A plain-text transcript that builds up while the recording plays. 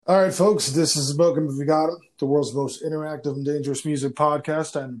All right, folks, this is Welcome If You Got It, the world's most interactive and dangerous music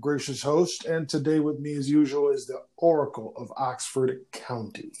podcast. I'm the gracious host, and today with me, as usual, is the Oracle of Oxford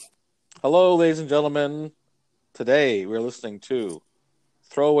County. Hello, ladies and gentlemen. Today we're listening to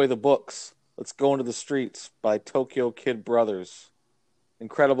Throw Away the Books, Let's Go Into the Streets by Tokyo Kid Brothers.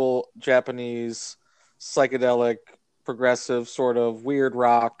 Incredible Japanese, psychedelic, progressive, sort of weird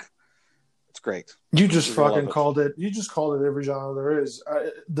rock. It's great. You just fucking called it. You just called it every genre there is.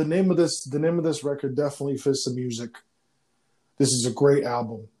 The name of this record definitely fits the music. This is a great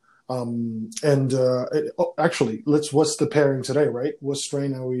album. Actually, what's the pairing today, right? What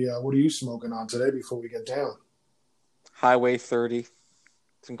strain are we? What are you smoking on today before we get down? Highway 30.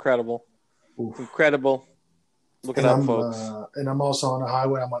 It's incredible. Oof. It's incredible. Look it up, folks. And I'm also on a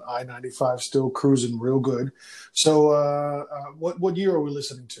highway. I'm on I-95, still cruising real good. So, what year are we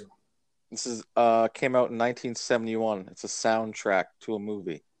listening to? This is came out in 1971. It's a soundtrack to a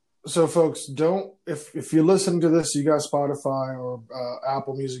movie. So, folks, if you're listening to this, you got Spotify or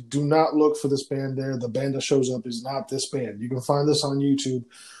Apple Music, do not look for this band there. The band that shows up is not this band. You can find this on YouTube,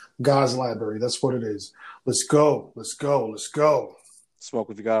 God's Library. That's what it is. Let's go. Let's go. Let's go.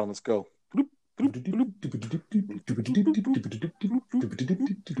 Smoke if you got them. Let's go.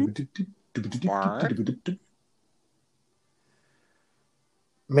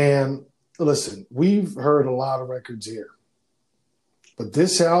 Man, listen, we've heard a lot of records here. But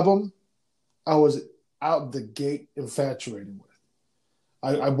this album, I was out the gate infatuated with.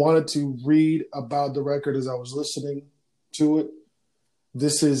 I wanted to read about the record as I was listening to it.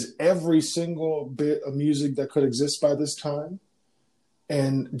 This is every single bit of music that could exist by this time.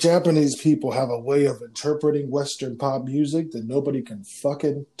 And Japanese people have a way of interpreting Western pop music that nobody can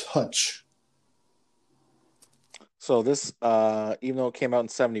fucking touch. So this, even though it came out in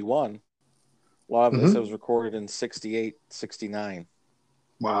 71, a lot of this was recorded in 68, 69.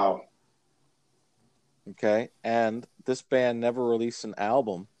 Wow. Okay. And this band never released an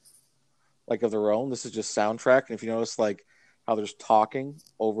album like of their own. This is just soundtrack. And if you notice, like, how there's talking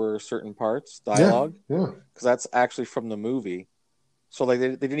over certain parts, dialogue, yeah. Because that's actually from the movie. So like they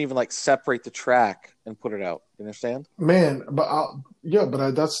didn't even like separate the track and put it out. You understand? Man,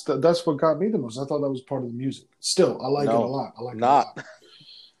 that's what got me the most. I thought that was part of the music. Still, I like it a lot. I like it a lot.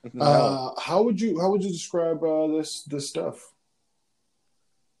 No. How would you describe this stuff?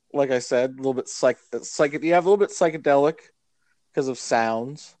 Like I said, a little bit you have a little bit psychedelic because of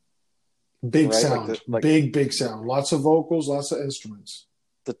sounds. Big right? Sound, big sound. Lots of vocals, lots of instruments.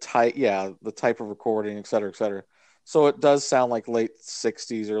 The type of recording, et cetera, et cetera. So it does sound like late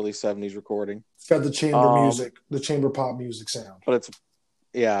 60s, early 70s recording. It's got the chamber music, the chamber pop music sound. But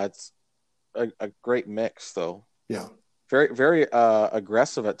it's a great mix, though. Yeah. Very, very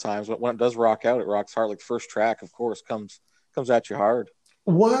aggressive at times. But when it does rock out, it rocks hard. Like the first track, of course, comes at you hard.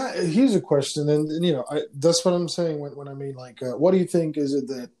 Why? Here's a question, and you know, that's what I'm saying when I mean, like, what do you think is it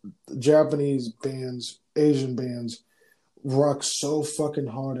that Japanese bands, Asian bands, rock so fucking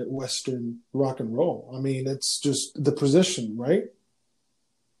hard at Western rock and roll? I mean, it's just the position, right?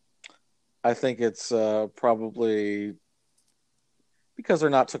 I think it's probably because they're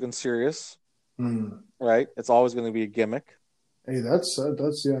not taken serious, right? It's always going to be a gimmick. Hey, that's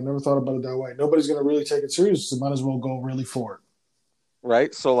yeah. I never thought about it that way. Nobody's going to really take it serious, so might as well go really for it.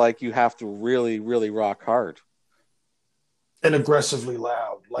 Right, so like you have to really, really rock hard and aggressively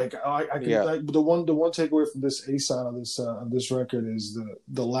loud. Like I can, like, the one takeaway from this A side of this record is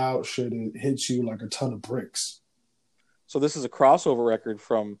the loud shit. It hits you like a ton of bricks. So this is a crossover record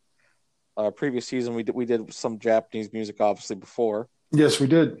from a previous season. We did some Japanese music, obviously, before. Yes, we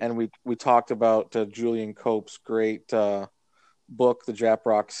did, and we talked about Julian Cope's great book, The Jap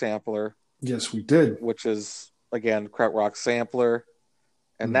Rock Sampler. Yes, we did, which is again krautrock sampler.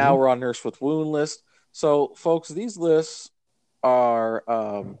 And now we're on Nurse with Wound list. So, folks, these lists are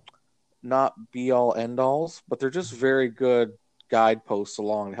not be-all, end-alls, but they're just very good guideposts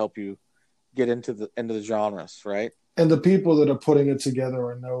along to help you get into the genres, right? And the people that are putting it together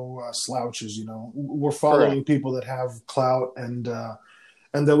are no slouches. You know, we're following people that have clout and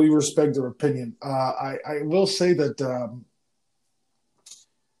that we respect their opinion. I will say that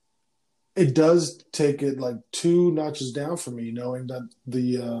it does take it like 2 notches down for me, knowing that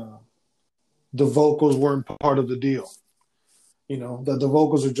the vocals weren't part of the deal. You know, that the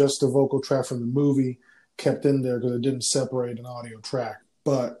vocals are just a vocal track from the movie kept in there because it didn't separate an audio track.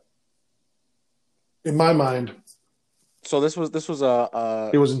 But in my mind, so this was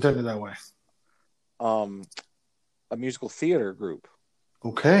it was intended that way. A musical theater group.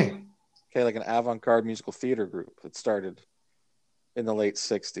 Okay, like an avant-garde musical theater group that started in the late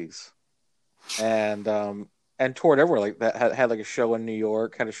 60s. And and toured everywhere. Like that had like a show in New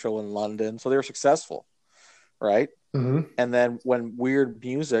York, had a show in London, so they were successful, right? Mm-hmm. And then when weird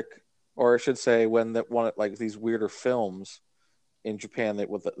music, or I should say, when that wanted like these weirder films in Japan, they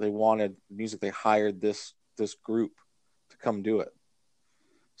wanted music, they hired this group to come do it.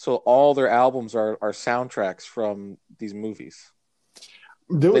 So all their albums are soundtracks from these movies.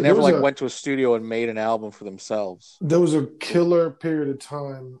 They There never was like a went to a studio and made an album for themselves. there was a killer period of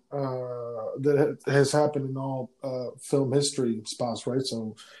time that has happened in all film history spots, right?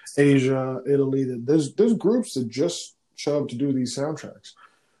 So Asia, Italy. There's groups that just show up to do these soundtracks,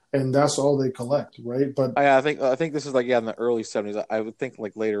 and that's all they collect, right? But I think this is like in the early '70s. I would think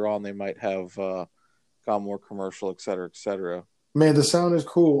like later on they might have gone more commercial, et cetera, et cetera. man, the sound is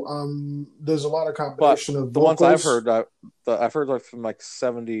cool. There's a lot of But combination of the ones I've vocals. heard, I've heard like from like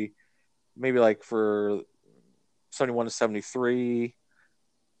 '70, maybe like for '71 to '73.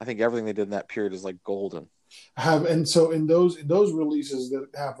 I think everything they did in that period is like golden. Have and so in those releases that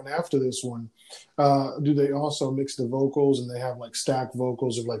happen after this one, do they also mix the vocals and they have like stacked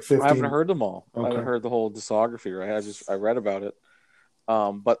vocals of like I haven't 15? heard them all. I haven't Okay, heard the whole discography. Right? I read about it.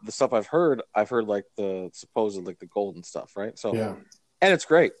 But the stuff I've heard like the supposed like the golden stuff. Right? So, yeah, and it's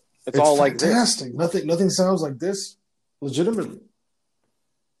great. It's it's all like this. fantastic. Nothing sounds like this, legitimately.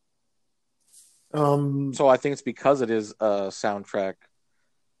 So I think it's because it is soundtrack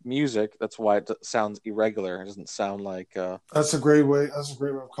music. That's why it sounds irregular. It doesn't sound like. That's a great way. That's a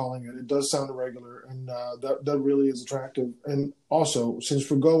great way of calling it. It does sound irregular, and that really is attractive. And also,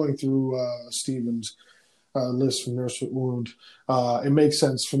 since we're going through Steven's list from Nurse with Wound, it makes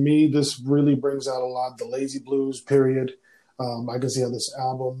sense for me. This really brings out a lot the lazy blues period. I can see how this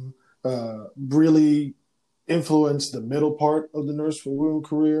album really influenced the middle part of the Nurse with Wound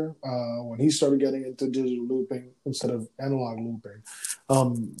career when he started getting into digital looping instead of analog looping,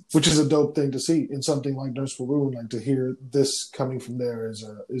 which is a dope thing to see in something like Nurse with Wound. Like to hear this coming from there is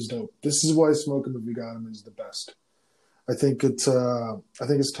dope. This is why Smoking the Vegatum is the best. I think it's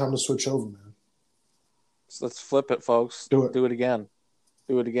time to switch over, man. So let's flip it, folks. Do it. Do it again.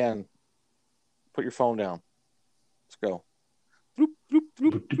 Do it again. Put your phone down. Let's go. All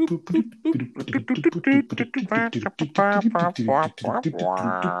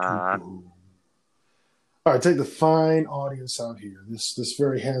right, take the fine audience out here. This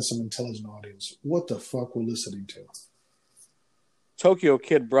very handsome, intelligent audience. What the fuck we're listening to? Tokyo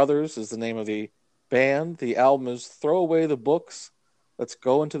Kid Brothers is the name of the band. The album is Throw Away the Books. Let's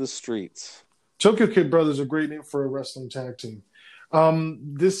Go Into the Streets. Tokyo Kid Brothers is a great name for a wrestling tag team.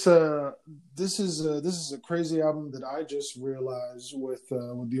 This is a crazy album that I just realized with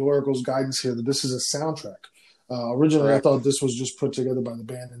the Oracle's guidance here that this is a soundtrack. Originally, Correct. I thought this was just put together by the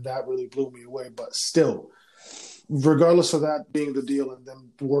band, and that really blew me away. But still, regardless of that being the deal and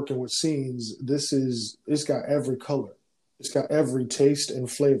them working with scenes, it's got every color, it's got every taste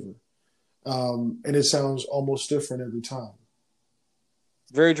and flavor, and it sounds almost different every time.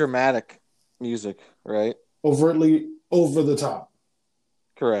 Very dramatic music, right? Overtly over the top.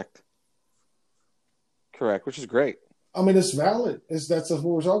 Correct. Correct, which is great. I mean, it's valid. That's what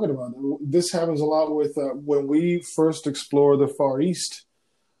we're talking about. This happens a lot with when we first explore the Far East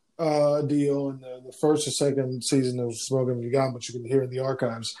deal in the first or second season of Smoking Vegan, but you can hear in the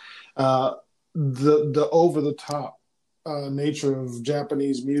archives. The over the top nature of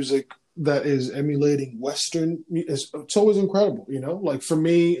Japanese music that is emulating Western, it's always incredible. You know, like for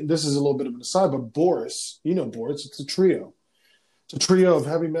me, this is a little bit of an aside, but Boris, Boris, it's a trio. It's a trio of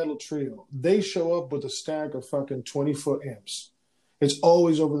heavy metal trio. They show up with a stack of fucking 20-foot amps. It's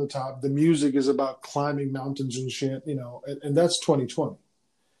always over the top. The music is about climbing mountains and shit, and that's 2020.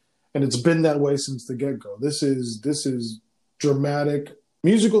 And it's been that way since the get-go. This is dramatic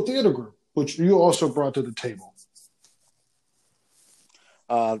musical theater group, which you also brought to the table.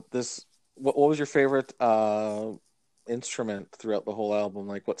 What was your favorite instrument throughout the whole album?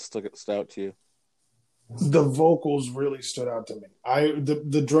 Like what stood out to you? The vocals really stood out to me.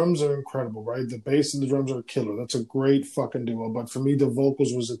 The drums are incredible, right? The bass and the drums are killer. That's a great fucking duo. But for me, the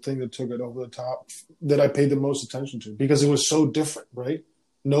vocals was the thing that took it over the top, that I paid the most attention to because it was so different, right?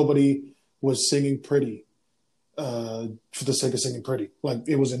 Nobody was singing pretty for the sake of singing pretty. Like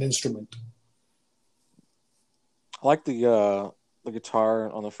it was an instrument. I like the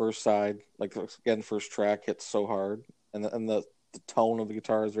guitar on the first side. Like again, first track hits so hard, and the tone of the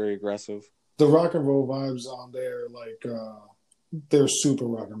guitar is very aggressive. The rock and roll vibes on there, like they're super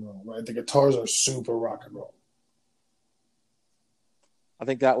rock and roll, right? The guitars are super rock and roll. I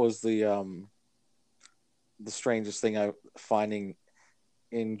think that was the strangest thing I finding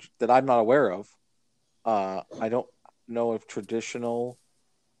in that I'm not aware of. I don't know if traditional,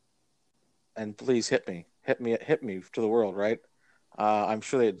 and please hit me hit me to the world, right? I'm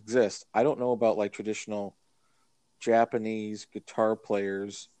sure they exist. I don't know about like traditional Japanese guitar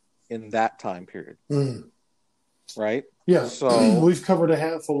players in that time period, right? Yeah, So we've covered a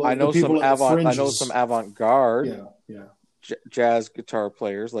handful I of the know some people at the I know some fringes. avant-garde Yeah. jazz guitar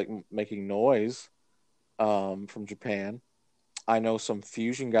players like making noise from Japan. I know some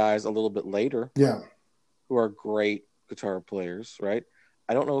fusion guys a little bit later Yeah. who are great guitar players, right?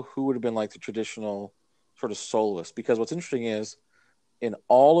 I don't know who would have been like the traditional sort of soloist, because what's interesting is in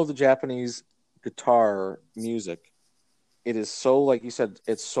all of the Japanese guitar music, it is so, like you said,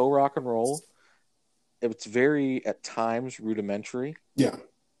 it's so rock and roll. It's very at times rudimentary Yeah.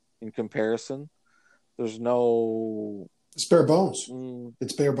 in comparison. There's no It's bare bones. mm,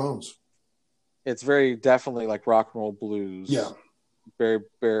 It's bare bones. it's very definitely like rock and roll Yeah. blues. Very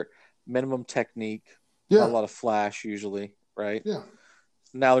bare minimum technique, not a Yeah. lot of flash usually, right? Yeah.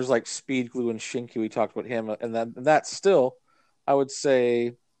 Now there's like Speed Glue and Shinky. We talked about him, and that's still, I would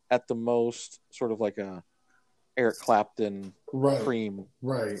say, at the most sort of like a Eric Clapton Right. cream.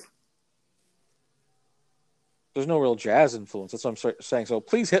 Right. There's no real jazz influence. That's what I'm saying. So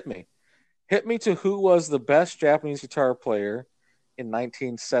please hit me. Hit me to who was the best Japanese guitar player in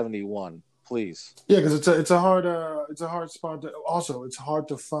 1971, please. Yeah, because it's a hard spot to. Also, it's hard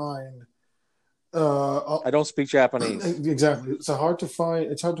to find. I don't speak Japanese. Exactly, it's hard to find.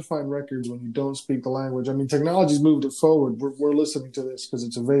 It's hard to find records when you don't speak the language. I mean, technology's moved it forward. We're listening to this because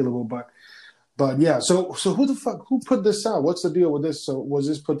it's available, but yeah. So who put this out? What's the deal with this? So was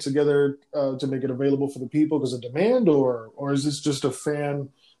this put together to make it available for the people because of demand, or is this just a fan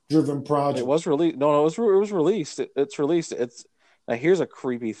driven project? It was released. No, it was released. It's released. It's now here's a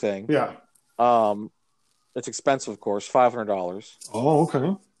creepy thing. Yeah. It's expensive, of course. $500. Oh,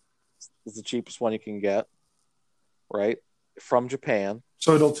 okay. It's the cheapest one you can get, right? From Japan.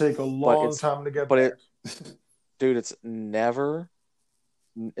 So it'll take a long time to get back. Dude, it's never.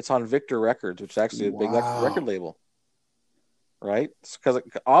 It's on Victor Records, which is actually a big record label, right? Because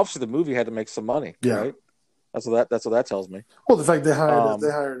obviously the movie had to make some money, right? That's what that tells me. Well, the fact they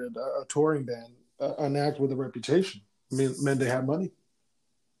hired a touring band, an act with a reputation, meant they had money.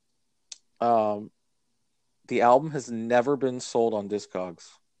 The album has never been sold on Discogs.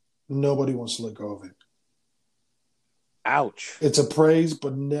 Nobody wants to let go of it. Ouch! It's a praise,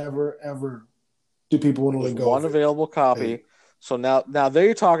 but never ever do people want to let go. One available copy. Hey. So now there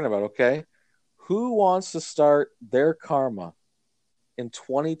you're talking about, okay? Who wants to start their karma in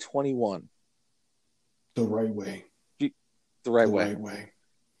 2021? The right way. The right way.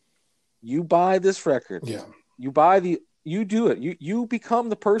 You buy this record. Yeah. You do it. You become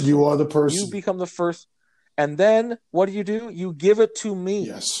the person. You are the person. You become the first. And then what do? You give it to me.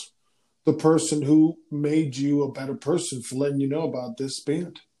 Yes. The person who made you a better person for letting you know about this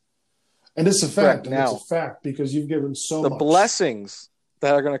band. And it's a fact. And it's a fact because you've given so much. The blessings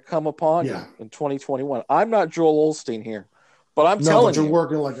that are going to come upon you in 2021. I'm not Joel Osteen here, but I'm telling you. You're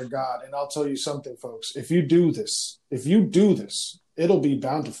working like a god. And I'll tell you something, folks. If you do this, it'll be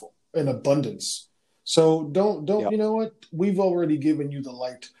bountiful in abundance. So don't you know what? We've already given you the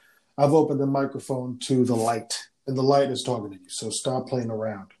light. I've opened the microphone to the light, and the light is talking to you. So stop playing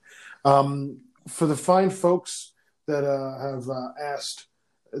around. For the fine folks that have asked,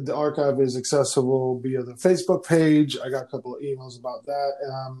 the archive is accessible via the Facebook page. I got a couple of emails about that.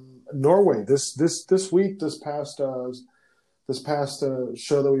 Norway, this week, this past show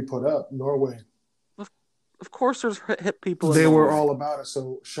that we put up, Norway. Of course, there's hip people. They were all about it.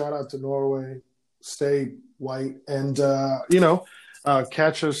 So shout out to Norway. Stay white, and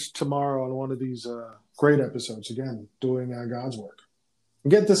catch us tomorrow on one of these great episodes again, doing God's work.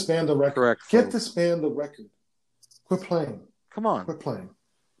 Get this band the record. Correct. Get this band the record. Quit playing. Come on. Quit playing.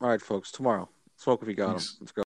 All right, folks. Tomorrow. Smoke if you got them. Let's go.